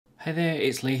Hey there,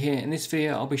 it's Lee here. In this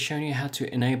video I'll be showing you how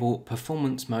to enable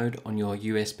performance mode on your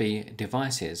USB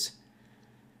devices.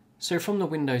 So from the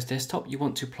Windows desktop you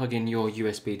want to plug in your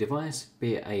USB device,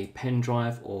 be it a pen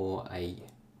drive or a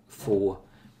full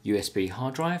USB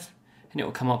hard drive, and it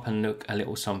will come up and look a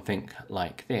little something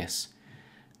like this.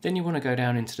 Then you want to go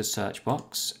down into the search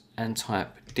box and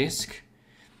type disk.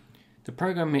 The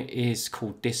program is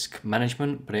called Disk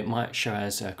Management, but it might show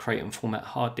as a create and format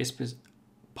hard disk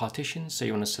partition, so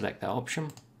you want to select that option.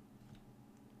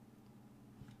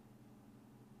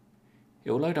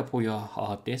 It will load up all your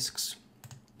hard disks,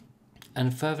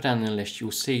 and further down the list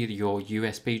you'll see your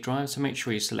USB drive, so make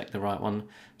sure you select the right one.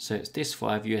 So it's disk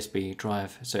 5 USB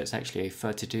drive, so it's actually a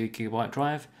 32GB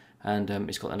drive, and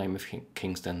it's got the name of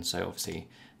Kingston, so obviously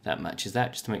that matches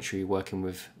that, just to make sure you're working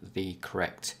with the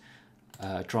correct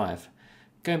drive.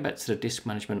 Going back to the disk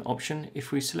management option,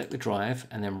 if we select the drive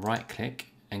and then right click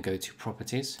and go to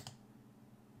properties,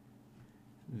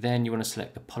 then you want to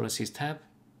select the policies tab.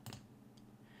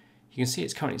 You can see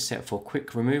it's currently set for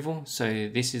quick removal, so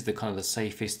this is the kind of the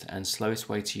safest and slowest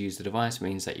way to use the device. It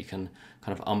means that you can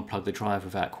kind of unplug the drive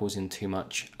without causing too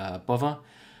much bother.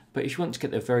 But if you want to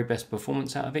get the very best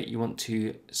performance out of it, you want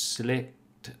to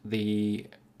select the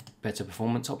better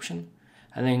performance option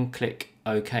and then click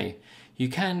OK. You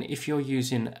can, if you're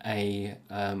using a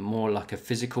more like a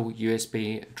physical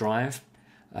USB drive,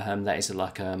 that is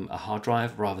like a hard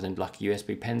drive rather than like a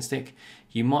USB pen stick,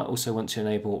 you might also want to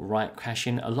enable write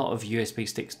caching. A lot of USB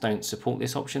sticks don't support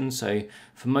this option, so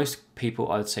for most people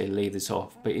I'd say leave this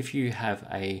off. But if you have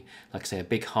a, like I say, a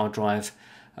big hard drive,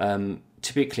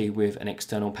 typically with an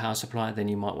external power supply, then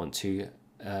you might want to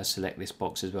select this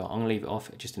box as well. I'm going to leave it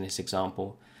off just in this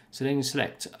example. So then you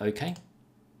select OK.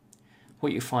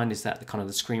 What you find is that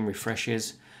the screen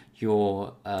refreshes,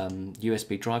 your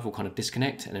USB drive will kind of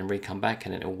disconnect and then re-come back,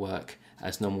 and then it'll work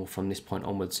as normal from this point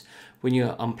onwards. When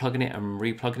you're unplugging it and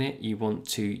replugging it, you want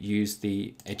to use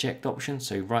the eject option.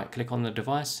 So right click on the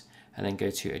device and then go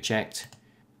to eject.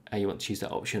 You want to use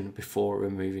that option before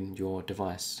removing your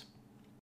device.